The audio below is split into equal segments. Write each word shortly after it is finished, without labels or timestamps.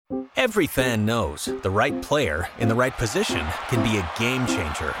Every fan knows the right player in the right position can be a game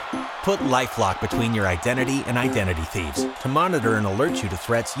changer. Put LifeLock between your identity and identity thieves to monitor and alert you to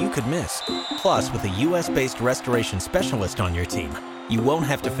threats you could miss. Plus, with a U.S.-based restoration specialist on your team, you won't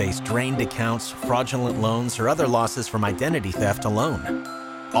have to face drained accounts, fraudulent loans, or other losses from identity theft alone.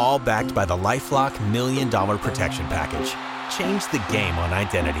 All backed by the LifeLock $1 Million Protection Package. Change the game on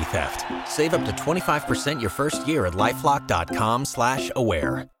identity theft. Save up to 25% your first year at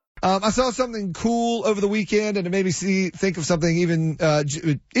LifeLock.com/aware. I saw something cool over the weekend, and it made me think of something even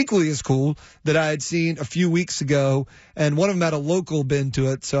equally as cool that I had seen a few weeks ago, and one of them had a local bend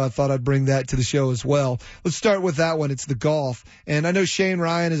to it, so I thought I'd bring that to the show as well. Let's start with that one. It's the golf, and I know Shane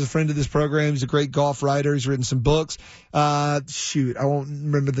Ryan is a friend of this program. He's a great golf writer. He's written some books. I won't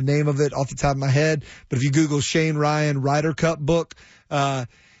remember the name of it off the top of my head, but if you Google Shane Ryan Ryder Cup book,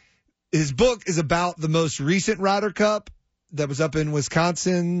 his book is about the most recent Ryder Cup that was up in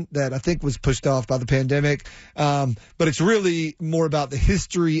Wisconsin that I think was pushed off by the pandemic. But it's really more about the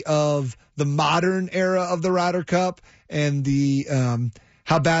history of the modern era of the Ryder Cup and the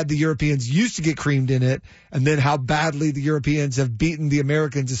how bad the Europeans used to get creamed in it, and then how badly the Europeans have beaten the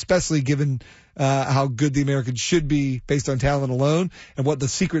Americans, especially given how good the Americans should be based on talent alone, and what the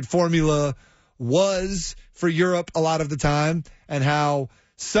secret formula was for Europe a lot of the time, and how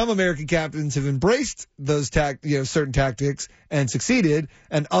some American captains have embraced those certain tactics and succeeded,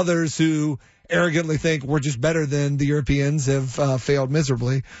 and others who arrogantly think we're just better than the Europeans have failed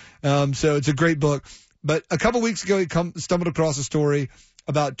miserably. So it's a great book. But a couple weeks ago, he stumbled across a story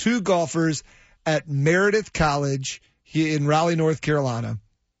about two golfers at Meredith College here in Raleigh, North Carolina.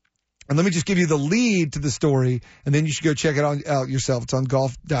 And let me just give you the lead to the story, and then you should go check it out yourself. It's on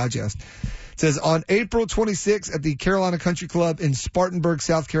Golf Digest. It says, on April 26th at the Carolina Country Club in Spartanburg,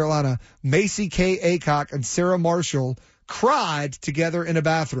 South Carolina, Maycee K. Aycock and Sarah Marshall cried together in a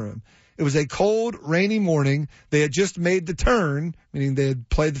bathroom. It was a cold, rainy morning. They had just made the turn, meaning they had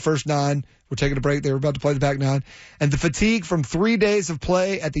played the first 9. We're taking a break. They were about to play the back 9. And the fatigue from 3 days of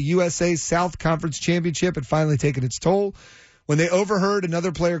play at the USA South Conference Championship had finally taken its toll. When they overheard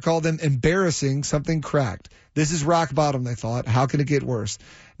another player call them embarrassing, something cracked. This is rock bottom, they thought. How can it get worse?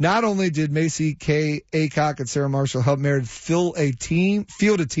 Not only did Maycee K. Aycock and Sarah Marshall help Meredith field a team,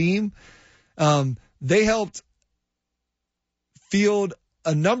 they helped field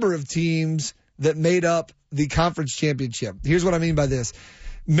a number of teams that made up the conference championship. Here's what I mean by this.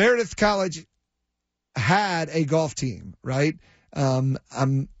 Meredith College had a golf team, right?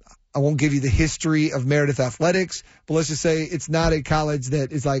 I won't give you the history of Meredith athletics, but let's just say it's not a college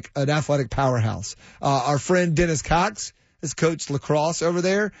that is like an athletic powerhouse. Our friend Dennis Cox has coached lacrosse over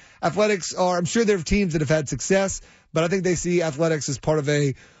there. Athletics I'm sure there are teams that have had success, but I think they see athletics as part of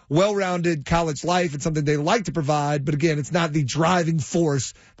a well-rounded college life. It's something they like to provide, but again, it's not the driving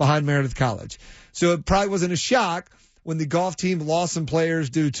force behind Meredith College. So it probably wasn't a shock when the golf team lost some players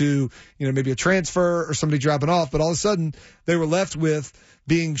due to, maybe a transfer or somebody dropping off, but all of a sudden they were left with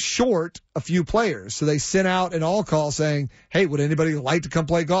being short a few players. So they sent out an all call saying, hey, would anybody like to come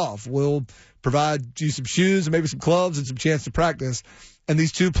play golf? We'll provide you some shoes and maybe some clubs and some chance to practice. And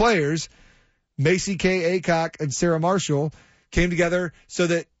these two players, Maycee K. Aycock and Sarah Marshall, came together so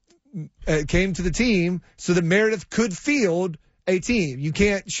that came to the team so that Meredith could field a team. You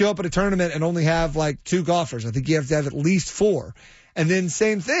can't show up at a tournament and only have like 2 golfers. I think you have to have at least 4. And then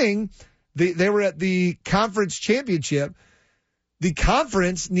same thing, they were at the conference championship. The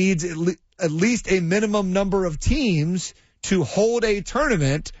conference needs at least a minimum number of teams to hold a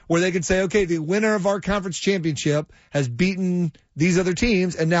tournament where they can say, okay, the winner of our conference championship has beaten these other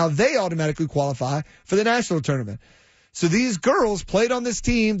teams, and now they automatically qualify for the national tournament. So these girls played on this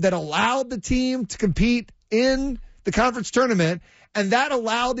team that allowed the team to compete in the conference tournament, and that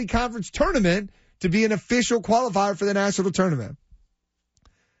allowed the conference tournament to be an official qualifier for the national tournament.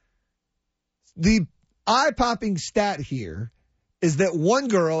 The eye-popping stat here is that one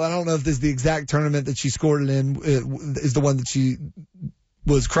girl, I don't know if this is the exact tournament that she scored it in, is the one that she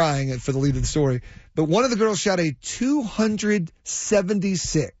was crying at for the lead of the story, but one of the girls shot a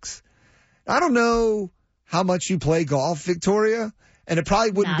 276. I don't know how much you play golf, Victoria, and it probably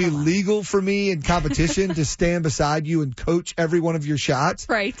wouldn't be legal for me in competition to stand beside you and coach every one of your shots.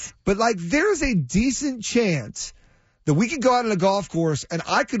 Right. But there's a decent chance that we could go out on a golf course and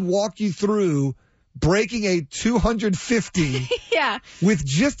I could walk you through breaking a 250 yeah, with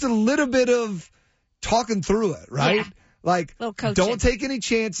just a little bit of talking through it, right? Yeah. Don't take any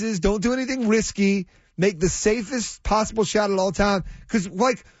chances. Don't do anything risky. Make the safest possible shot at all time. Because,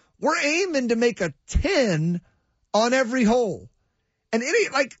 we're aiming to make a 10 on every hole. And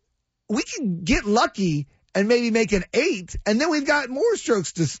we can get lucky and maybe make an 8, and then we've got more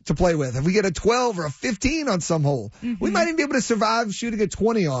strokes to play with. If we get a 12 or a 15 on some hole, we might even be able to survive shooting a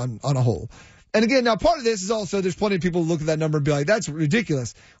 20 on a hole. And again, now part of this is also there's plenty of people who look at that number and be like, that's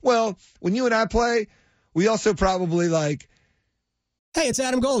ridiculous. Well, when you and I play, we also probably like, hey, it's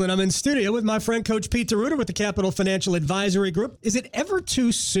Adam Golden. I'm in studio with my friend Coach Pete DeRuiter with the Capital Financial Advisory Group. Is it ever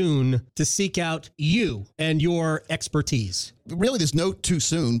too soon to seek out you and your expertise? Really, there's no too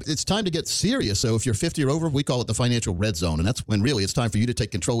soon. It's time to get serious. So if you're 50 or over, we call it the financial red zone. And that's when really it's time for you to take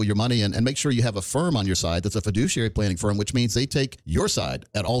control of your money and make sure you have a firm on your side that's a fiduciary planning firm, which means they take your side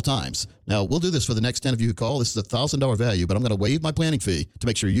at all times. Now, we'll do this for the next 10 of you who call. This is a $1,000 value, but I'm going to waive my planning fee to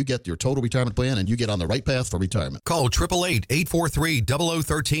make sure you get your total retirement plan and you get on the right path for retirement. Call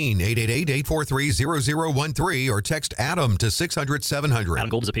 888-843-0013, 888-843-0013, or text Adam to 600-700. Adam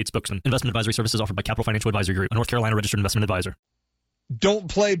Gold is a paid spokesman. Investment advisory services offered by Capital Financial Advisory Group, a North Carolina registered investment advisor. don't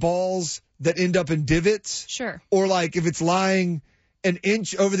play balls that end up in divots. Sure. Or like if it's lying an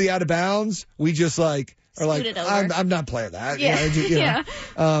inch over the out of bounds, we just like are like, I'm not playing that. Yeah. You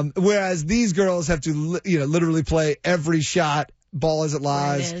know? Whereas these girls have to, literally play every shot, ball as it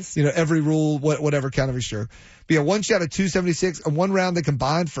lies, every rule, whatever kind of a stroke. But yeah, one shot at 276 and one round they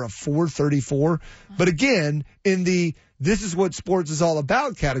combined for a 434. But again, in the this is what sports is all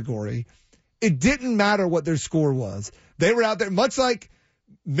about category, it didn't matter what their score was. They were out there, much like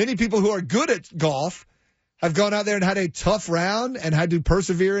many people who are good at golf have gone out there and had a tough round and had to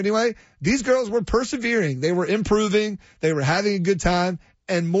persevere anyway. These girls were persevering. They were improving. They were having a good time.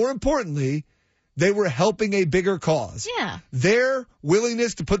 And more importantly, they were helping a bigger cause. Yeah. Their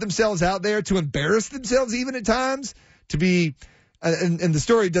willingness to put themselves out there, to embarrass themselves even at times, to be, and the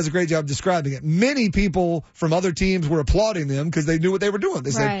story does a great job describing it. Many people from other teams were applauding them because they knew what they were doing. They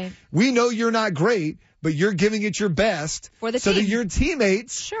said, we know you're not great, but you're giving it your best for the so team. That your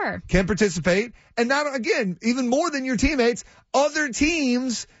teammates can participate. And not, again, even more than your teammates, other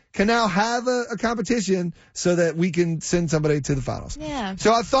teams can now have a competition so that we can send somebody to the finals. Yeah.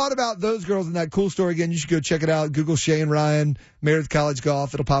 So I thought about those girls in that cool story. Again, you should go check it out. Google Shay and Ryan, Meredith College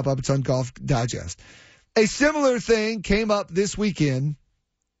Golf. It'll pop up. It's on Golf Digest. A similar thing came up this weekend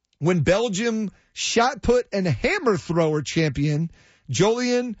when Belgium shot put and hammer thrower champion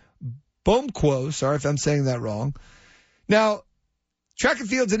Jolien Boumkwo, sorry if I'm saying that wrong. Now, track and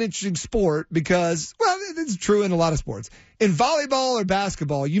field's an interesting sport because, well, it's true in a lot of sports. In volleyball or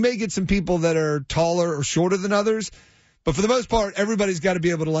basketball, you may get some people that are taller or shorter than others, but for the most part, everybody's got to be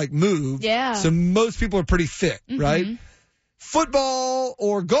able to, move. Yeah. So most people are pretty fit, right? Football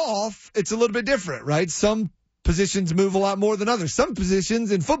or golf, it's a little bit different, right? Some positions move a lot more than others. Some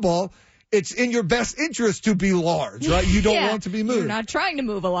positions in football, it's in your best interest to be large, right? You don't want to be moved. You're not trying to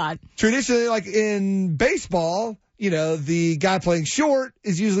move a lot. Traditionally, like in baseball, the guy playing short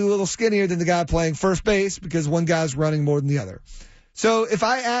is usually a little skinnier than the guy playing first base because one guy's running more than the other. So if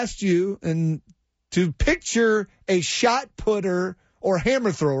I asked you to picture a shot putter or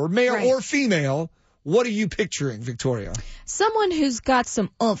hammer thrower, male or female, what are you picturing, Victoria? Someone who's got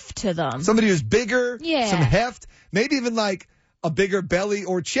some oomph to them. Somebody who's bigger, some heft, maybe even like a bigger belly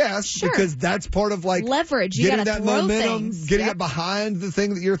or chest because that's part of leverage. You getting that momentum, getting it behind the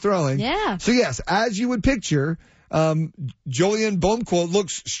thing that you're throwing. Yeah. So yes, as you would picture, Jolien Boumkwo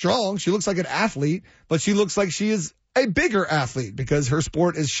looks strong. She looks like an athlete, but she looks like she is a bigger athlete because her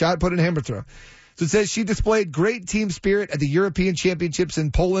sport is shot put and hammer throw. So it says she displayed great team spirit at the European Championships in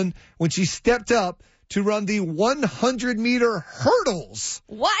Poland when she stepped up to run the 100-meter hurdles.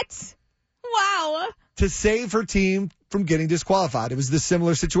 What? Wow. To save her team from getting disqualified. It was this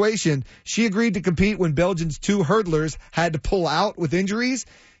similar situation. She agreed to compete when Belgium's two hurdlers had to pull out with injuries.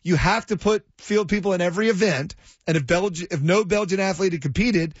 You have to field people in every event, and if no Belgian athlete had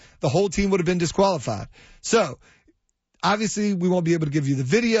competed, the whole team would have been disqualified. So, obviously, we won't be able to give you the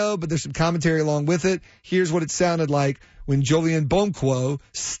video, but there's some commentary along with it. Here's what it sounded like when Jolien Boumkwo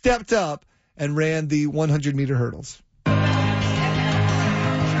stepped up and ran the 100-meter hurdles. Look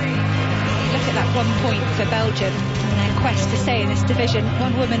at that 1 point for Belgium and their quest to stay in this division.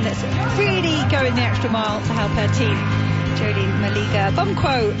 One woman that's really going the extra mile to help her team. Jolien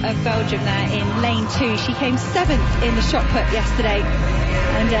Boumkwo of Belgium there in lane 2. She came 7th in the shot put yesterday.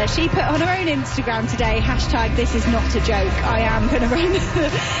 And she put on her own Instagram today, hashtag this is not a joke. I am going to run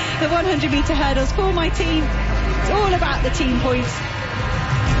the 100-meter hurdles for my team. It's all about the team points.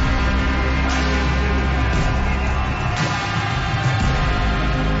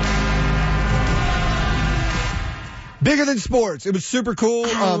 Bigger than sports. It was super cool.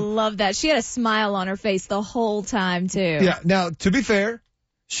 I love that. She had a smile on her face the whole time, too. Yeah. Now, to be fair,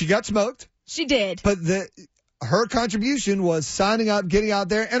 she got smoked. She did. But her contribution was signing up, getting out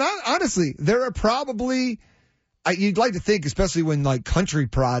there. And honestly, there are probably, you'd like to think, especially when like country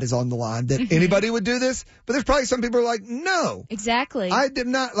pride is on the line, that anybody would do this. But there's probably some people who are like, no. Exactly. I did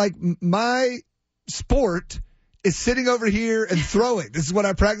not, like, my sport is sitting over here and throwing. This is what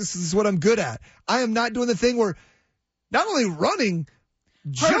I practice. This is what I'm good at. I am not doing the thing where not only running,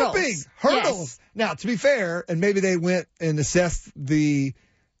 jumping, hurdles. Yes. Now, to be fair, and maybe they went and assessed the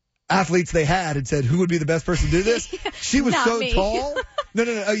athletes they had and said, who would be the best person to do this? She was Not so me. tall. No.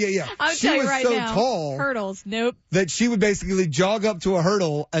 Oh, yeah. I'll She tell you was right so now. tall Hurdles. Nope. that she would basically jog up to a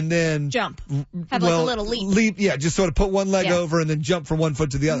hurdle and then Jump. Have like a little leap. Yeah, just sort of put one leg Yeah. over and then jump from one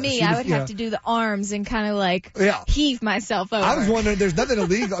foot to the other. Me, I would have to do the arms and kind of like Yeah. heave myself over. I was wondering, there's nothing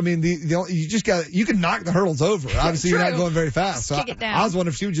illegal. I mean, you can knock the hurdles over. Obviously, you're not True. going very fast. Just kick it down. I was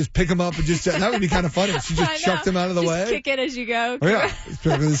wondering if she would just pick them up and just, that would be kind of funny. If she I just know. chucked them out of the Just way. kick it as you go. Oh, yeah.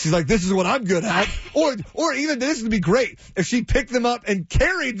 She's like, this is what I'm good at. Or even this would be great if she picked them up and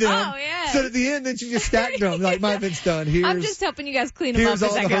carried them. Oh, yeah. So at the end, then she just stacked them. Like, my event's done. I'm just helping you guys clean them up Here's as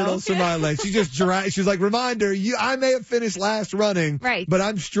all I the go. hurdles for my legs. She just she was like, reminder, I may have finished last running, Right. but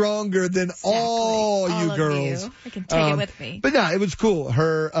I'm stronger than all you of girls. You. I can take it with me. But no, it was cool.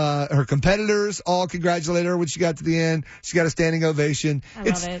 Her competitors all congratulated her when she got to the end. She got a standing ovation. I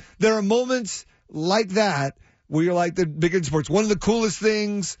love it. There are moments like that where you're like the big in sports. One of the coolest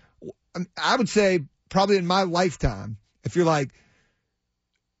things, I would say, probably in my lifetime, if you're like,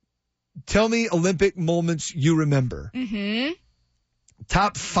 tell me Olympic moments you remember. Mm-hmm.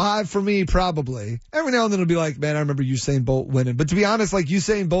 Top 5 for me, probably. Every now and then it'll be like, man, I remember Usain Bolt winning. But to be honest, like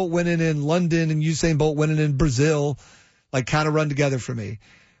Usain Bolt winning in London and Usain Bolt winning in Brazil, like kind of run together for me.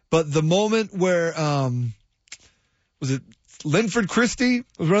 But the moment where, was it Linford Christie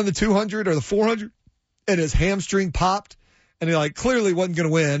was running the 200 or the 400 and his hamstring popped and he like clearly wasn't going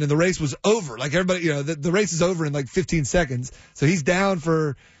to win and the race was over. Like everybody, the race is over in like 15 seconds. So he's down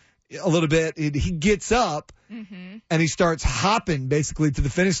for a little bit. He gets up and he starts hopping basically to the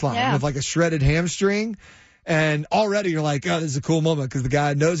finish line with like a shredded hamstring. And already you're like, oh, this is a cool moment because the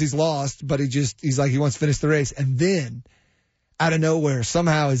guy knows he's lost, but he's like, he wants to finish the race. And then out of nowhere,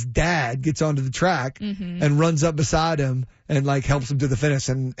 somehow his dad gets onto the track and runs up beside him and like helps him to the finish.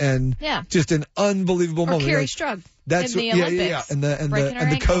 And just an unbelievable moment. Carrie like, Strug that's in the Olympics. Yeah. And the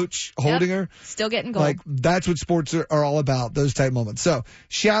ankle. coach holding her. Still getting gold. Like, that's what sports are all about, those type moments. So,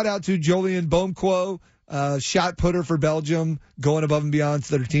 shout out to Jolien Boumkwo, shot putter for Belgium, going above and beyond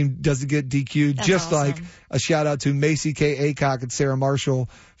so that her team doesn't get DQ'd. That's Just awesome. like a shout out to Maycee K. Aycock and Sarah Marshall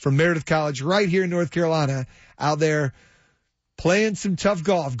from Meredith College right here in North Carolina, out there playing some tough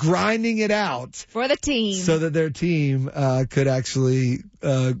golf, grinding it out. For the team. So that their team could actually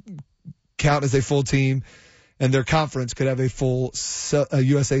count as a full team. And their conference could have a full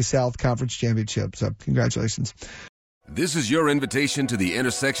USA South Conference championship. So congratulations. This is your invitation to the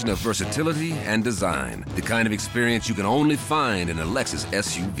intersection of versatility and design. The kind of experience you can only find in a Lexus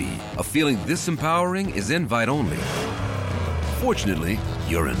SUV. A feeling this empowering is invite only. Fortunately,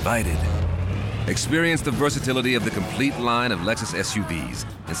 you're invited. Experience the versatility of the complete line of Lexus SUVs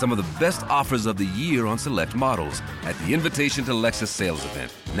and some of the best offers of the year on select models at the Invitation to Lexus sales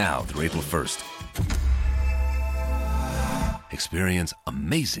event, now through April 1st. Experience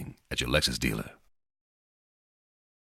amazing at your Lexus dealer.